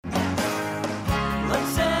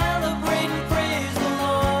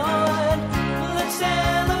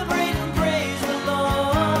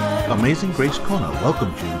Amazing Grace Kona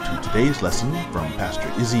welcomes you to today's lesson from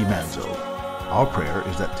Pastor Izzy Manzo. Our prayer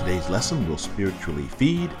is that today's lesson will spiritually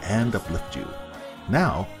feed and uplift you.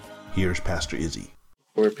 Now, here's Pastor Izzy.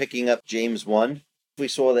 We're picking up James 1. We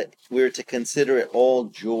saw that we're to consider it all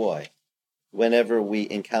joy whenever we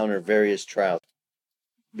encounter various trials,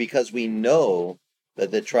 because we know that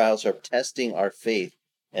the trials are testing our faith,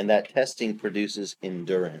 and that testing produces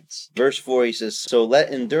endurance. Verse 4, he says, "So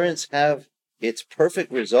let endurance have its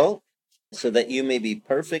perfect result, so that you may be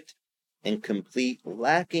perfect and complete,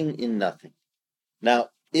 lacking in nothing. Now,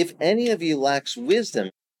 if any of you lacks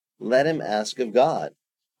wisdom, let him ask of God,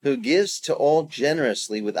 who gives to all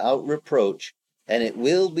generously without reproach, and it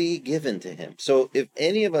will be given to him." So if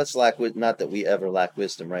any of us lack wisdom, not that we ever lack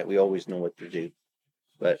wisdom, right? We always know what to do.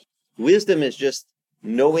 But wisdom is just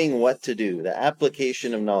knowing what to do, the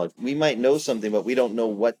application of knowledge. We might know something, but we don't know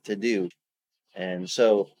what to do. And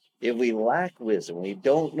so if we lack wisdom, we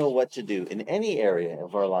don't know what to do in any area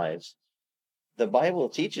of our lives, the Bible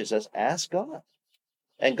teaches us, ask God.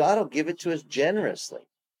 And God will give it to us generously.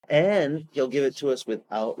 And he'll give it to us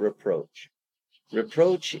without reproach.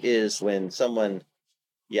 Reproach is when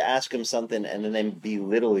you ask them something and then they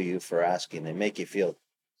belittle you for asking. They make you feel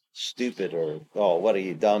stupid or, oh, what are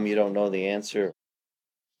you, dumb? You don't know the answer.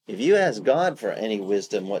 If you ask God for any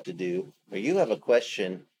wisdom what to do, or you have a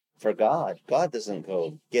question for God, God doesn't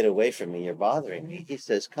go, get away from me, you're bothering me. He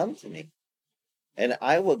says, come to me, and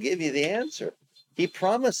I will give you the answer. He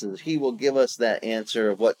promises he will give us that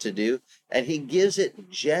answer of what to do, and he gives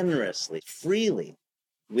it generously, freely,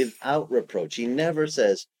 without reproach. He never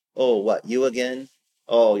says, oh, what, you again?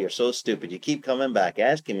 Oh, you're so stupid. You keep coming back,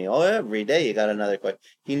 asking me, oh, every day you got another question.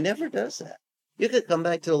 He never does that. You could come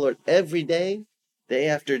back to the Lord every day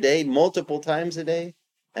after day, multiple times a day,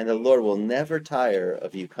 and the Lord will never tire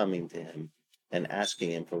of you coming to him and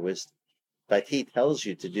asking him for wisdom. In fact, he tells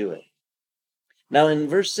you to do it. Now in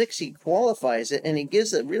verse 6, he qualifies it, and he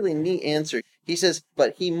gives a really neat answer. He says,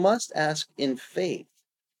 but he must ask in faith,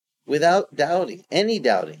 without doubting, any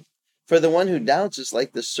doubting. For the one who doubts is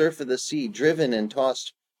like the surf of the sea, driven and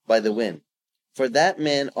tossed by the wind. For that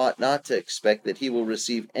man ought not to expect that he will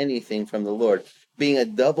receive anything from the Lord, being a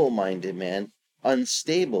double-minded man,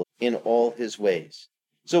 unstable in all his ways.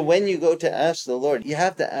 So when you go to ask the Lord, you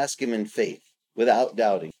have to ask him in faith, without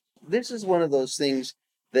doubting. This is one of those things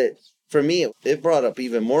that, for me, it brought up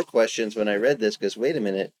even more questions when I read this, because wait a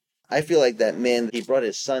minute, I feel like that man, he brought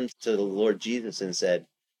his son to the Lord Jesus and said,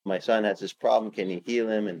 my son has this problem, can you heal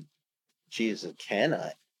him? And Jesus said, can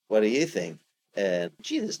I? What do you think? And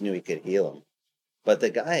Jesus knew he could heal him. But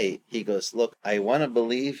the guy, he goes, look, I want to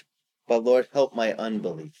believe, but Lord, help my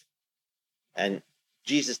unbelief. And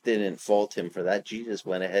Jesus didn't fault him for that. Jesus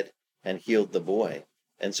went ahead and healed the boy.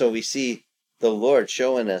 And so we see the Lord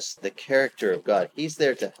showing us the character of God. He's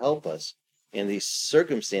there to help us in these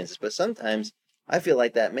circumstances. But sometimes I feel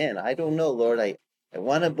like that man. I don't know, Lord. I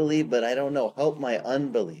want to believe, but I don't know. Help my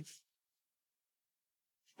unbelief.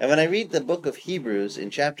 And when I read the book of Hebrews, in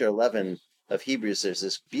chapter 11 of Hebrews, there's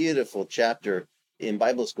this beautiful chapter. In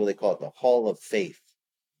Bible school, they call it the Hall of Faith.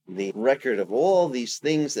 The record of all these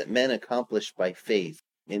things that men accomplished by faith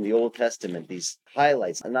in the Old Testament, these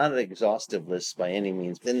highlights, not an exhaustive list by any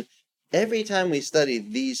means. And every time we study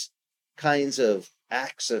these kinds of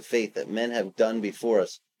acts of faith that men have done before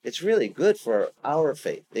us, it's really good for our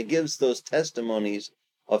faith. It gives those testimonies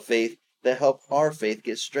of faith that help our faith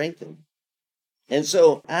get strengthened. And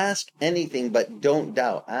so ask anything, but don't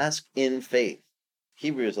doubt. Ask in faith.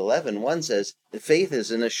 Hebrews 11:1 says, faith is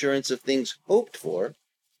an assurance of things hoped for,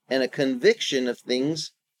 and a conviction of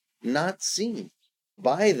things not seen.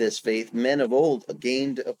 By this faith, men of old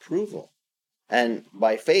gained approval. And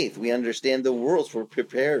by faith, we understand the worlds were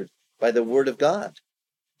prepared by the word of God,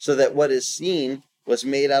 so that what is seen was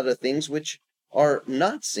made out of things which are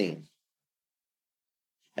not seen.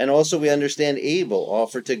 And also we understand Abel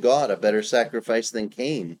offered to God a better sacrifice than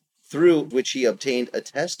Cain, through which he obtained a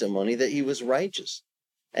testimony that he was righteous.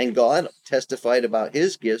 And God testified about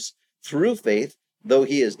his gifts through faith. Though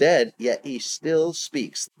he is dead, yet he still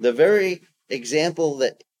speaks. The very example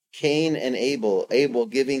that Cain and Abel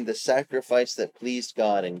giving the sacrifice that pleased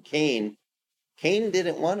God, and Cain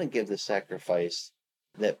didn't want to give the sacrifice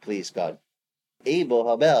that pleased God.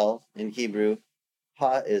 Habel in Hebrew,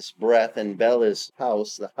 Ha is breath and Bel is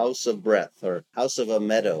house, the house of breath, or house of a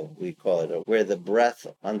meadow, we call it, or where the breath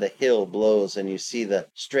on the hill blows and you see the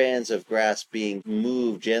strands of grass being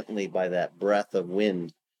moved gently by that breath of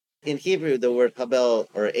wind. In Hebrew, the word Habel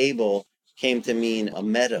or Abel came to mean a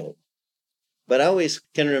meadow. But I always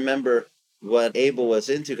can remember what Abel was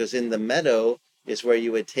into, because in the meadow is where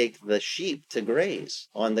you would take the sheep to graze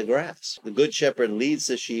on the grass. The good shepherd leads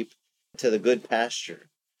the sheep to the good pasture.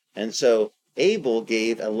 And so Abel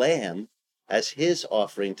gave a lamb as his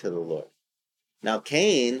offering to the Lord. Now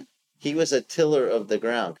Cain, he was a tiller of the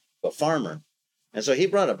ground, a farmer. And so he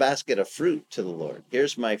brought a basket of fruit to the Lord.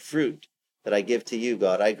 Here's my fruit that I give to you,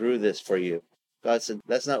 God. I grew this for you. God said,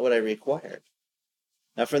 that's not what I required.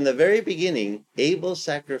 Now, from the very beginning, Abel's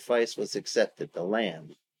sacrifice was accepted, the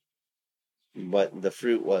lamb, but the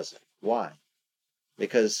fruit wasn't. Why?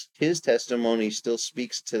 Because his testimony still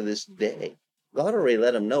speaks to this day. God already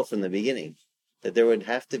let him know from the beginning that there would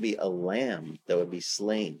have to be a lamb that would be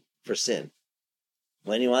slain for sin.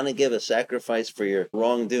 When you want to give a sacrifice for your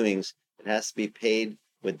wrongdoings, it has to be paid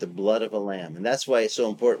with the blood of a lamb. And that's why it's so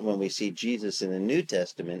important when we see Jesus in the New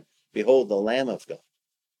Testament, behold the Lamb of God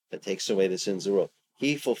that takes away the sins of the world.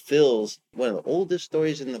 He fulfills one of the oldest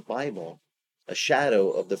stories in the Bible, a shadow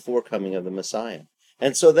of the forecoming of the Messiah.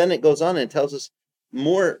 And so then it goes on and tells us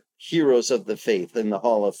more heroes of the faith in the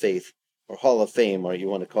Hall of Faith, or Hall of Fame, or you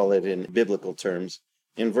want to call it in biblical terms.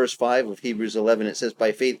 In verse 5 of Hebrews 11, it says,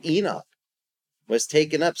 by faith Enoch was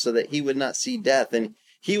taken up so that he would not see death. And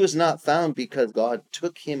he was not found because God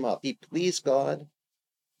took him up. He pleased God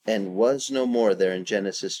and was no more, there in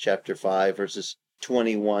Genesis chapter 5, verses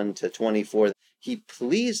 21 to 24. He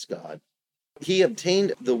pleased God. He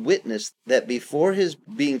obtained the witness that before his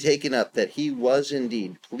being taken up, that he was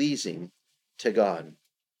indeed pleasing to God.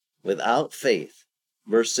 Without faith,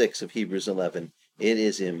 verse 6 of Hebrews 11, it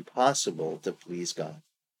is impossible to please God.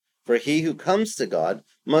 For he who comes to God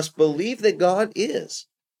must believe that God is,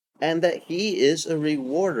 and that he is a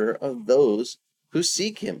rewarder of those who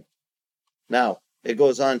seek him. Now, it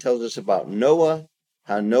goes on and tells us about Noah,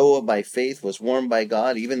 how Noah by faith was warned by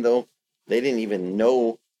God, even though they didn't even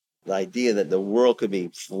know the idea that the world could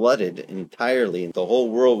be flooded entirely and the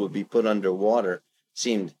whole world would be put under water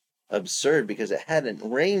seemed absurd because it hadn't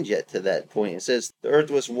rained yet to that point. It says the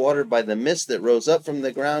earth was watered by the mist that rose up from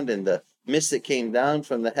the ground and the mist that came down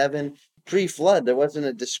from the heaven. Pre-flood, there wasn't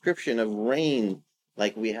a description of rain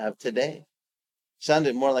like we have today. It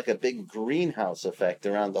sounded more like a big greenhouse effect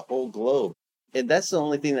around the whole globe. And that's the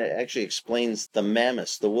only thing that actually explains the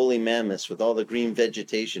mammoths, the woolly mammoths with all the green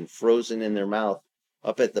vegetation frozen in their mouth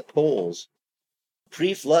up at the poles.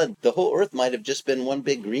 Pre-flood, the whole earth might have just been one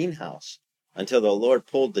big greenhouse until the Lord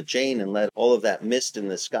pulled the chain and let all of that mist in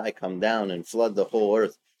the sky come down and flood the whole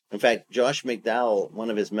earth. In fact, Josh McDowell, one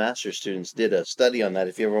of his master's students, did a study on that.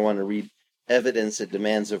 If you ever want to read Evidence That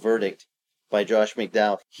Demands a Verdict by Josh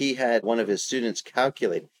McDowell, he had one of his students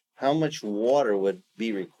calculate how much water would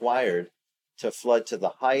be required to flood to the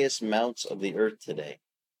highest mounts of the earth today.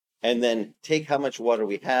 And then take how much water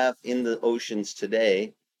we have in the oceans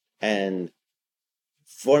today and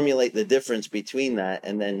formulate the difference between that,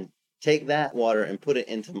 and then take that water and put it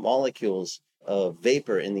into molecules of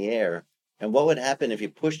vapor in the air. And what would happen if you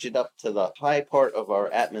pushed it up to the high part of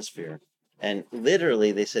our atmosphere? And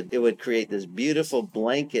literally, they said it would create this beautiful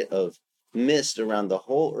blanket of mist around the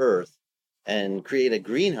whole earth and create a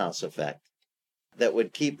greenhouse effect that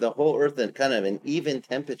would keep the whole earth at kind of an even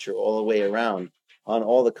temperature all the way around on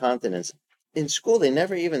all the continents. In school, they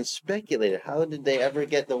never even speculated how did they ever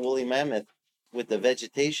get the woolly mammoth with the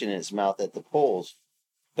vegetation in its mouth at the poles.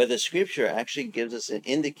 But the scripture actually gives us an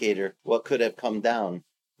indicator what could have come down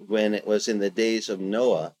when it was in the days of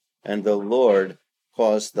Noah, and the Lord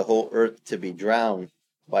caused the whole earth to be drowned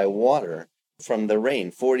by water from the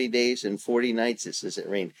rain. 40 days and 40 nights, it says it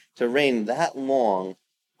rained. To rain that long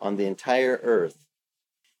on the entire earth,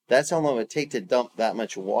 that's how long it would take to dump that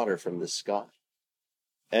much water from the sky.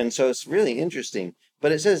 And so it's really interesting.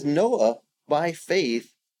 But it says Noah, by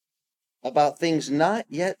faith, about things not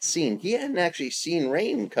yet seen. He hadn't actually seen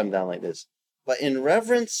rain come down like this. But in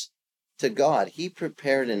reverence to God, he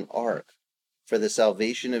prepared an ark for the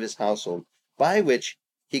salvation of his household, by which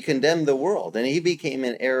he condemned the world, and he became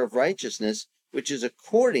an heir of righteousness, which is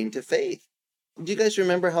according to faith. Do you guys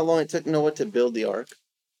remember how long it took Noah to build the ark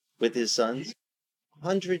with his sons?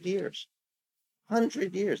 100 years.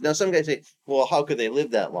 100 years. Now, some guys say, well, how could they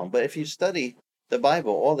live that long? But if you study the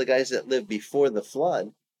Bible, all the guys that lived before the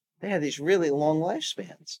flood, they had these really long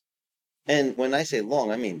lifespans. And when I say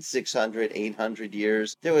long, I mean 600, 800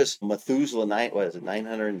 years. There was Methuselah,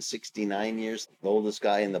 969 years, the oldest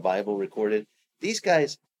guy in the Bible recorded. These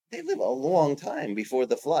guys, they live a long time before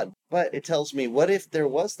the flood. But it tells me, what if there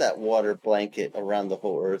was that water blanket around the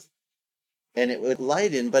whole earth? And it would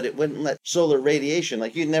lighten, but it wouldn't let solar radiation.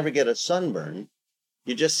 Like you'd never get a sunburn.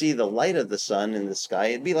 You just see the light of the sun in the sky.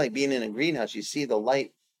 It'd be like being in a greenhouse. You see the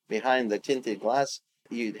light behind the tinted glass.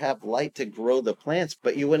 You'd have light to grow the plants,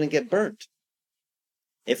 but you wouldn't get burnt.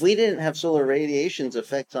 If we didn't have solar radiation's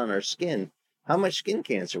effects on our skin, how much skin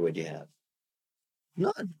cancer would you have?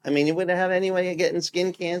 None. I mean, you wouldn't have anybody getting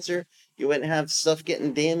skin cancer. You wouldn't have stuff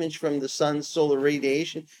getting damaged from the sun's solar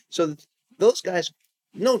radiation. So those guys,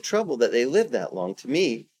 no trouble that they lived that long. To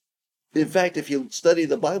me, in fact, if you study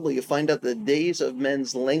the Bible, you find out the days of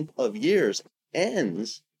men's length of years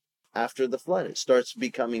ends after the flood. It starts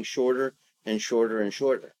becoming shorter and shorter and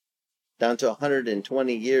shorter, down to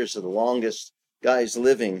 120 years of the longest guys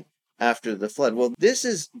living after the flood. Well, this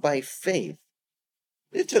is by faith.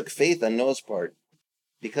 It took faith on Noah's part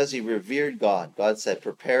because he revered God. God said,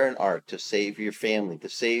 prepare an ark to save your family, to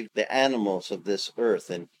save the animals of this earth.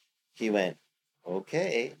 And he went,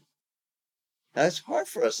 okay. Now, it's hard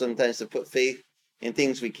for us sometimes to put faith in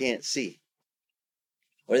things we can't see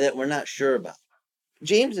or that we're not sure about.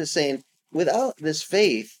 James is saying, without this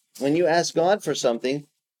faith, when you ask God for something,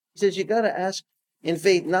 he says you got to ask in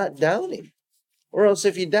faith, not doubting. Or else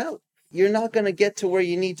if you doubt, you're not going to get to where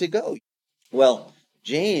you need to go. Well,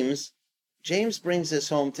 James brings this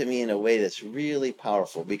home to me in a way that's really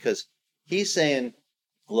powerful because he's saying,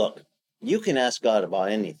 look, you can ask God about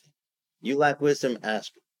anything. You lack wisdom,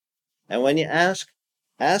 ask him. And when you ask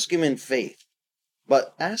him in faith,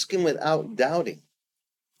 but ask him without doubting.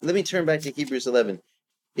 Let me turn back to Hebrews 11.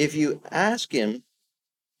 If you ask him,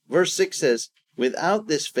 verse 6 says, without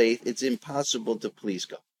this faith, it's impossible to please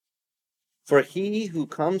God. For he who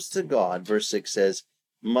comes to God, verse 6 says,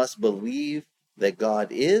 must believe that God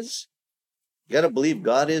is. You got to believe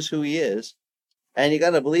God is who he is. And you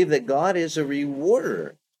got to believe that God is a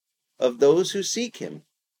rewarder of those who seek him.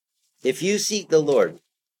 If you seek the Lord,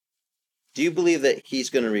 do you believe that he's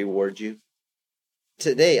going to reward you?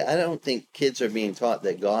 Today, I don't think kids are being taught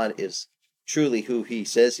that God is truly who he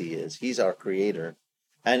says he is. He's our creator.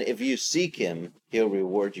 And if you seek him, he'll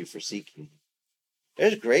reward you for seeking.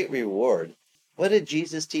 There's great reward. What did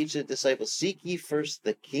Jesus teach the disciples? Seek ye first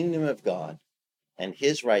the kingdom of God and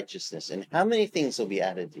his righteousness. And how many things will be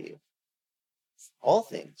added to you? All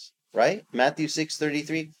things, right? Matthew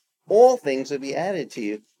 6:33. All things will be added to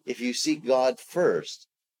you if you seek God first,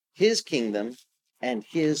 his kingdom and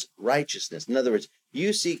his righteousness. In other words,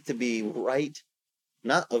 you seek to be right,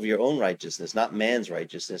 not of your own righteousness, not man's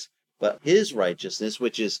righteousness, but his righteousness,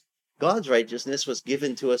 which is God's righteousness, was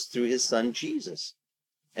given to us through his son Jesus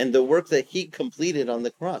and the work that he completed on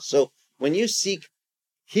the cross. So when you seek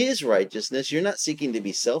his righteousness, you're not seeking to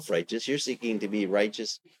be self-righteous. You're seeking to be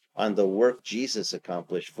righteous on the work Jesus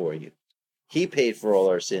accomplished for you. He paid for all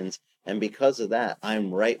our sins, and because of that,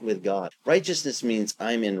 I'm right with God. Righteousness means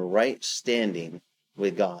I'm in right standing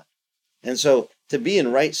with God. And so to be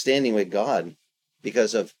in right standing with God,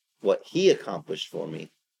 because of what he accomplished for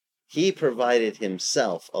me, he provided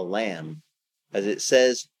himself a lamb, as it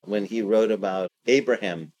says when he wrote about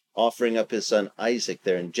Abraham offering up his son Isaac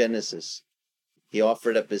there in Genesis. He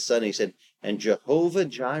offered up his son, he said, and Jehovah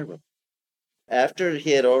Jireh, after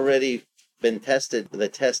he had already been tested, the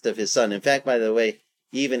test of his son. In fact, by the way,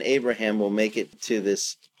 even Abraham will make it to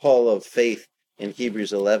this hall of faith in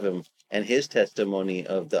Hebrews 11, and his testimony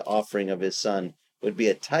of the offering of his son would be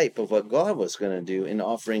a type of what God was going to do in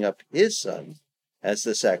offering up his son as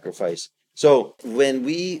the sacrifice. So when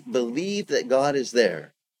we believe that God is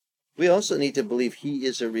there, we also need to believe he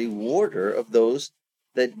is a rewarder of those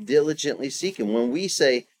that diligently seek him. When we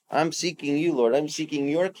say, I'm seeking you, Lord, I'm seeking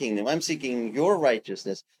your kingdom, I'm seeking your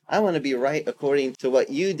righteousness, I want to be right according to what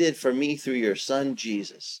you did for me through your son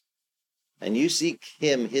Jesus, and you seek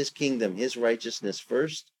him, his kingdom, his righteousness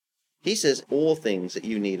first, he says all things that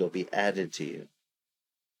you need will be added to you.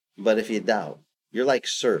 But if you doubt, you're like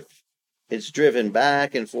surf. It's driven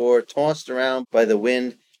back and forth, tossed around by the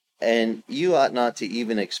wind, and you ought not to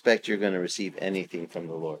even expect you're going to receive anything from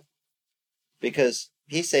the Lord. Because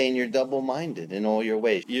he's saying you're double-minded in all your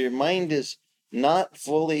ways. Your mind is not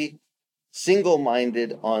fully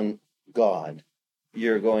single-minded on God.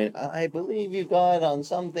 You're going, I believe you, God, on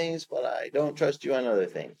some things, but I don't trust you on other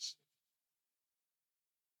things.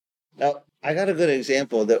 Now, I got a good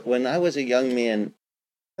example that when I was a young man,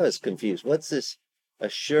 I was confused. What's this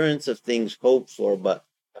assurance of things hoped for, but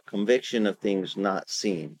a conviction of things not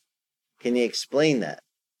seen? Can you explain that?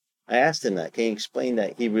 I asked him that. Can you explain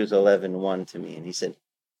that Hebrews 11:1 to me? And he said,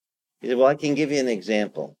 well, I can give you an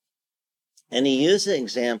example. And he used the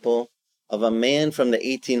example of a man from the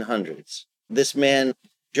 1800s. This man,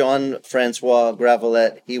 Jean-Francois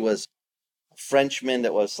Gravelet, he was a Frenchman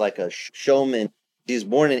that was like a showman. He was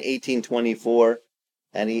born in 1824,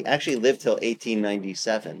 and he actually lived till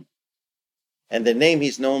 1897. And the name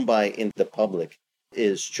he's known by in the public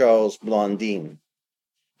is Charles Blondin,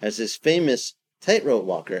 as this famous tightrope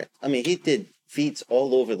walker. I mean, he did feats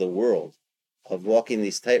all over the world of walking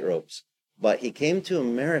these tightropes, but he came to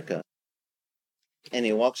America and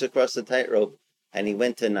he walks across the tightrope and he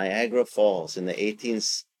went to Niagara Falls in the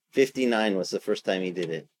 1859 was the first time he did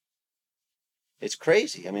it. It's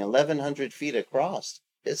crazy. I mean, 1,100 feet across.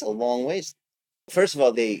 It's a long ways. First of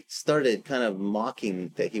all, they started kind of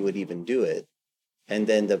mocking that he would even do it. And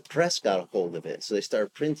then the press got a hold of it. So they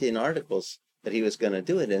started printing articles that he was going to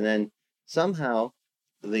do it. And then somehow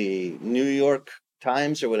the New York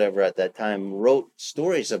Times or whatever at that time wrote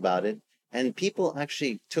stories about it. And people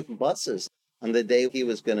actually took buses on the day he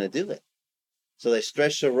was going to do it. So they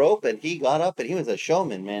stretched the rope and he got up, and he was a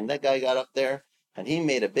showman, man. That guy got up there and he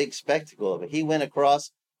made a big spectacle of it. He went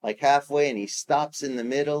across like halfway and he stops in the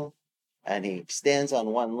middle and he stands on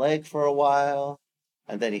one leg for a while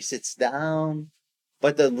and then he sits down.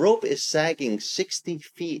 But the rope is sagging 60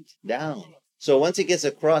 feet down. So once he gets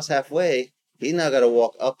across halfway, he's now got to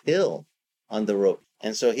walk uphill on the rope.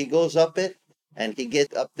 And so he goes up it and he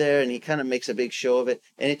gets up there and he kind of makes a big show of it.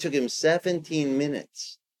 And it took him 17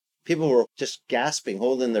 minutes. People were just gasping,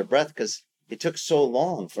 holding their breath because it took so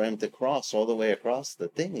long for him to cross all the way across the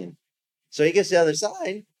thing. And so he gets to the other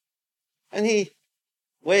side and he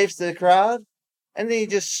waves to the crowd. And then he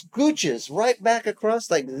just scooches right back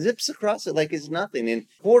across, like zips across it like it's nothing in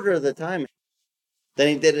a quarter of the time. Then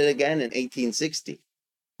he did it again in 1860.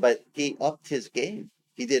 But he upped his game.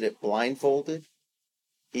 He did it blindfolded.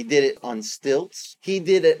 He did it on stilts. He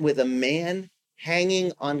did it with a man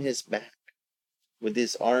hanging on his back with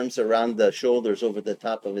his arms around the shoulders over the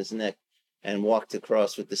top of his neck and walked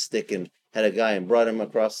across with the stick and had a guy and brought him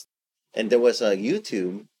across. And there was a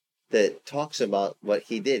YouTube that talks about what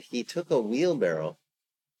he did. He took a wheelbarrow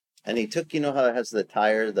and he took, you know how it has the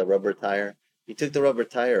tire, the rubber tire? He took the rubber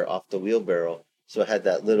tire off the wheelbarrow. So it had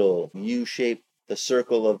that little U shape, the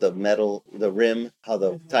circle of the metal, the rim, how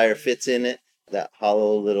the tire fits in it, that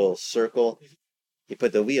hollow little circle. He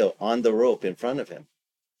put the wheel on the rope in front of him.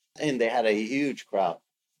 And they had a huge crowd.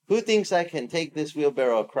 Who thinks I can take this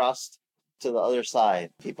wheelbarrow across to the other side?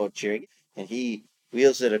 People cheering. And he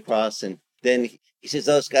wheels it across and then he says,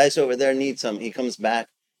 those guys over there need some. He comes back.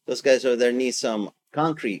 Those guys over there need some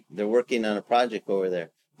concrete. They're working on a project over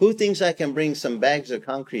there. Who thinks I can bring some bags of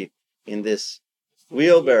concrete in this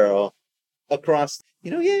wheelbarrow across?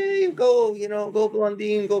 Yeah, you go, go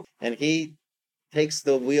Blondine, go. And he takes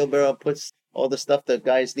the wheelbarrow, puts all the stuff that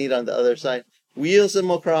guys need on the other side, wheels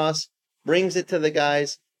them across, brings it to the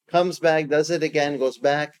guys, comes back, does it again, goes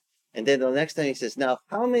back. And then the next time he says, now,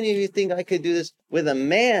 how many of you think I could do this with a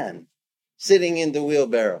man sitting in the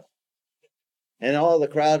wheelbarrow? And all the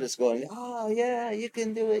crowd is going, oh, yeah, you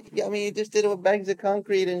can do it. I mean, you just did it with bags of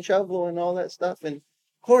concrete and shovel and all that stuff. And,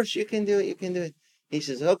 of course, you can do it. You can do it. He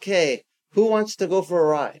says, okay, who wants to go for a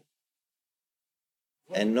ride?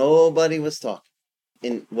 And nobody was talking.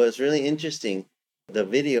 And what's really interesting, the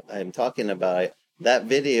video I'm talking about, that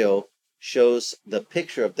video shows the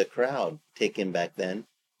picture of the crowd taken back then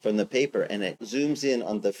from the paper. And it zooms in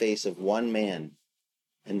on the face of one man.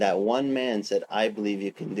 And that one man said, I believe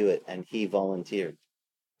you can do it. And he volunteered.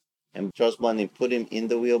 And Charles Blondin put him in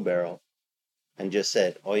the wheelbarrow and just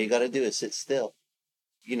said, all you got to do is sit still.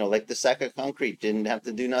 Like the sack of concrete didn't have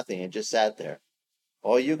to do nothing. It just sat there.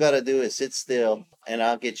 All you got to do is sit still and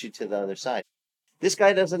I'll get you to the other side. This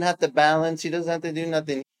guy doesn't have to balance. He doesn't have to do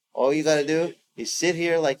nothing. All you got to do is sit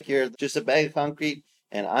here like you're just a bag of concrete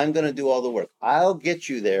and I'm going to do all the work. I'll get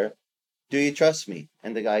you there. Do you trust me?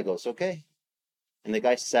 And the guy goes, okay. And the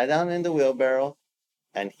guy sat down in the wheelbarrow,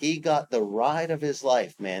 and he got the ride of his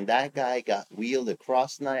life, man. That guy got wheeled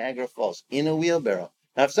across Niagara Falls in a wheelbarrow.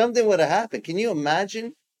 Now, if something would have happened, can you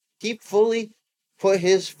imagine? He fully put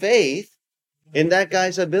his faith in that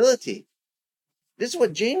guy's ability. This is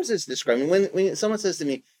what James is describing. When someone says to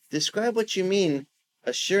me, describe what you mean,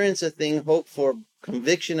 assurance of things, hope for,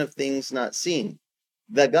 conviction of things not seen.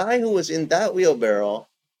 The guy who was in that wheelbarrow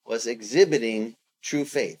was exhibiting true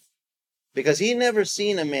faith. Because he never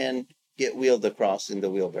seen a man get wheeled across in the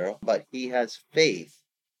wheelbarrow, but he has faith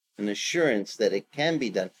and assurance that it can be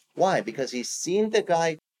done. Why? Because he's seen the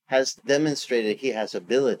guy has demonstrated he has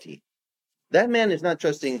ability. That man is not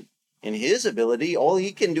trusting in his ability. All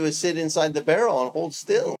he can do is sit inside the barrel and hold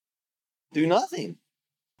still. Do nothing.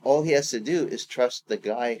 All he has to do is trust the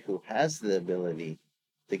guy who has the ability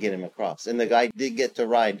to get him across. And the guy did get to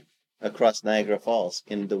ride across Niagara Falls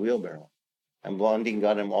in the wheelbarrow. And Blondin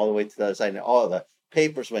got him all the way to the other side. And all the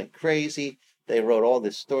papers went crazy. They wrote all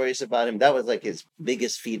these stories about him. That was like his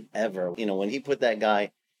biggest feat ever. When he put that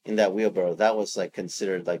guy in that wheelbarrow, that was like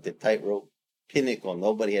considered like the tightrope pinnacle.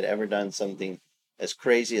 Nobody had ever done something as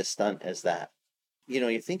crazy a stunt as that.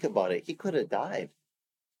 You think about it, he could have died.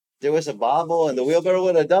 There was a bobble and the wheelbarrow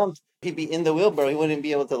would have dumped. He'd be in the wheelbarrow. He wouldn't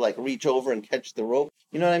be able to like reach over and catch the rope.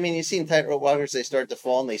 You know what I mean? You've seen tightrope walkers, they start to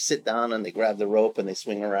fall and they sit down and they grab the rope and they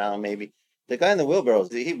swing around maybe. The guy in the wheelbarrow,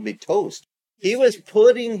 he would be toast. He was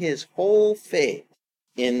putting his whole faith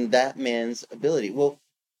in that man's ability. Well,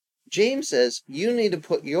 James says you need to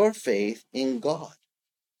put your faith in God.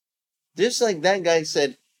 Just like that guy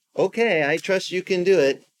said, okay, I trust you can do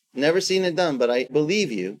it. Never seen it done, but I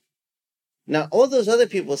believe you. Now, all those other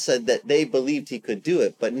people said that they believed he could do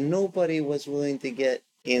it, but nobody was willing to get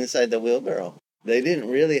inside the wheelbarrow. They didn't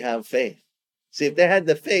really have faith. See, if they had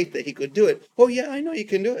the faith that he could do it, oh yeah, I know you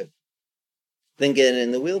can do it, then get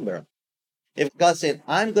in the wheelbarrow. If God said,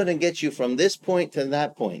 I'm going to get you from this point to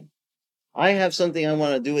that point, I have something I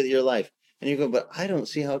want to do with your life, and you go, but I don't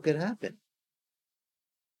see how it could happen.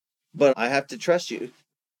 But I have to trust you.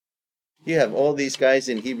 You have all these guys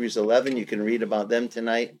in Hebrews 11. You can read about them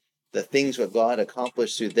tonight. The things what God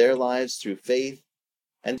accomplished through their lives, through faith.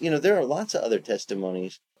 And, there are lots of other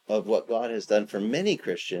testimonies of what God has done for many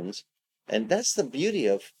Christians. And that's the beauty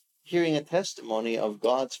of hearing a testimony of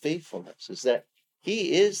God's faithfulness, is that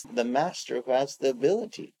he is the master who has the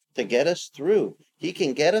ability to get us through. He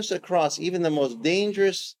can get us across even the most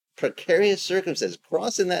dangerous, precarious circumstances.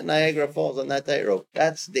 Crossing that Niagara Falls on that tightrope,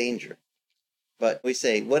 that's danger. But we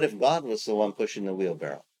say, what if God was the one pushing the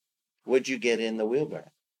wheelbarrow? Would you get in the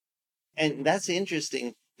wheelbarrow? And that's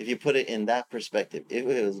interesting if you put it in that perspective. It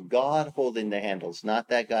was God holding the handles, not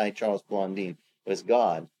that guy, Charles Blondin. It was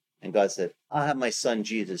God. And God said, I'll have my son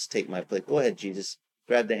Jesus take my place. Go ahead, Jesus.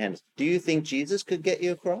 Grab the handles. Do you think Jesus could get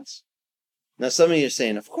you across? Now, some of you are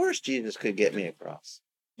saying, of course Jesus could get me across.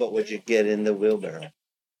 But would you get in the wheelbarrow?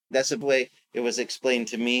 That's the way it was explained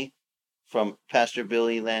to me from Pastor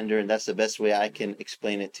Billy Lander, and that's the best way I can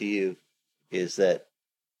explain it to you, is that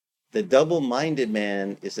the double-minded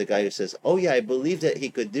man is the guy who says, oh yeah, I believe that he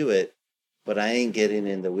could do it, but I ain't getting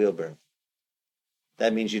in the wheelbarrow.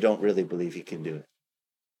 That means you don't really believe he can do it.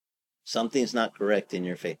 Something's not correct in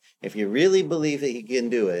your faith. If you really believe that he can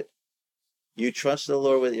do it, you trust the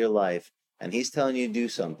Lord with your life, and he's telling you to do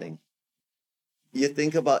something. You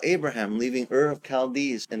think about Abraham leaving Ur of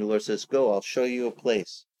Chaldees, and the Lord says, go, I'll show you a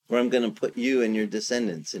place where I'm going to put you and your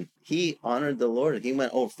descendants. And he honored the Lord. He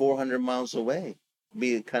went over 400 miles away.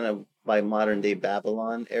 Be kind of by modern day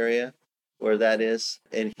Babylon area where that is.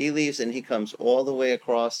 And he leaves and he comes all the way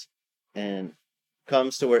across and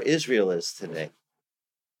comes to where Israel is today.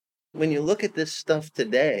 When you look at this stuff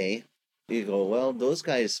today, you go, well, those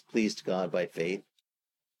guys pleased God by faith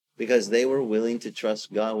because they were willing to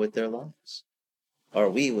trust God with their lives. Are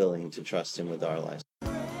we willing to trust him with our lives?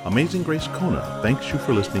 Amazing Grace Kona thanks you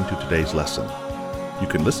for listening to today's lesson. You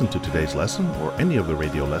can listen to today's lesson or any of the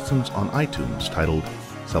radio lessons on iTunes titled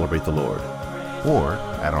Celebrate the Lord, or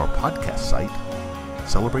at our podcast site,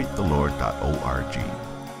 celebratethelord.org.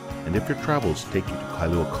 And if your travels take you to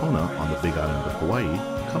Kailua Kona on the Big Island of Hawaii,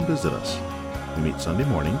 come visit us. We meet Sunday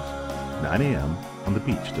mornings, 9 a.m. on the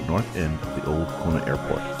beach at the north end of the old Kona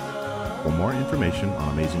Airport. For more information on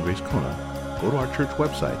Amazing Grace Kona, go to our church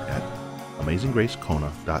website at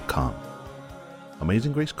amazinggracekona.com.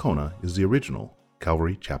 Amazing Grace Kona is the original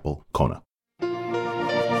Calvary Chapel, Kona.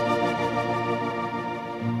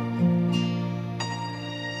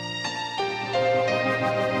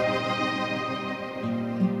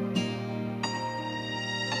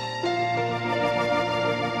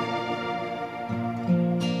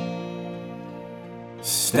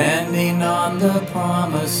 Standing on the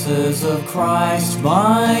promises of Christ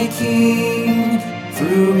my King,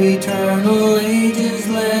 through eternal ages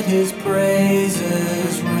let his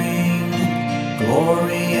praises ring.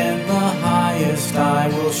 Glory in the highest I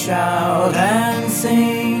will shout and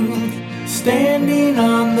sing, standing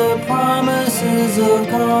on the promises of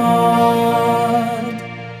God.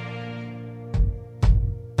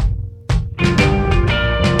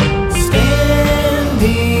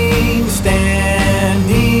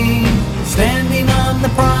 Standing on the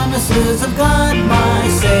promises of God, my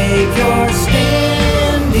Savior, standing.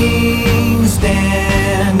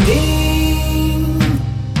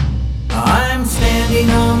 I'm standing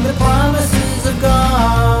on the promises of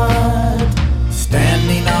God,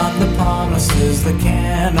 standing on the promises that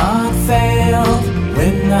cannot fail.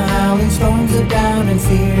 When the howling storms of doubt and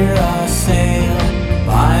fear assail,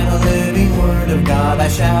 by the living word of God I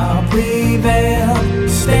shall prevail,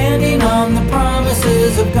 standing on the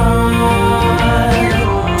promises of God.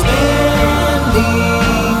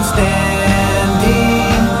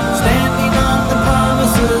 Standing on the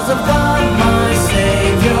promises of God, my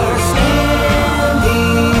Savior, standing.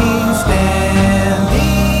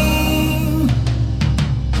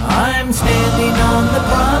 I'm standing on the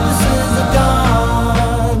promises of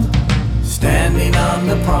God, standing on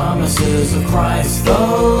the promises promises of Christ the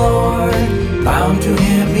Lord, bound to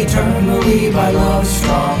him eternally by love's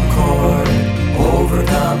strong cord,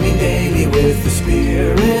 overcoming daily with the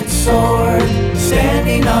Spirit's sword,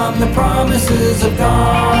 standing on the promises of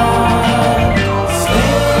God.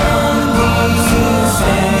 Standing on Jesus,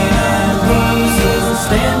 standing on Jesus,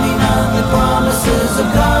 standing on the promises of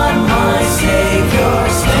God, my Savior.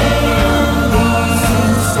 Standing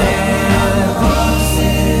on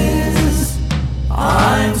Jesus,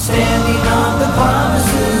 I'm standing on the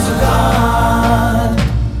promises of God.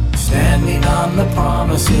 Standing on the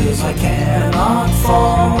promises, I cannot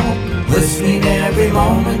fall, listening every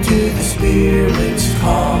moment to the Spirit's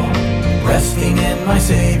call, resting in my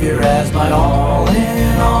Savior as my all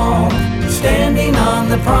in all, standing on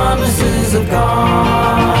the promises of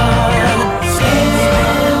God.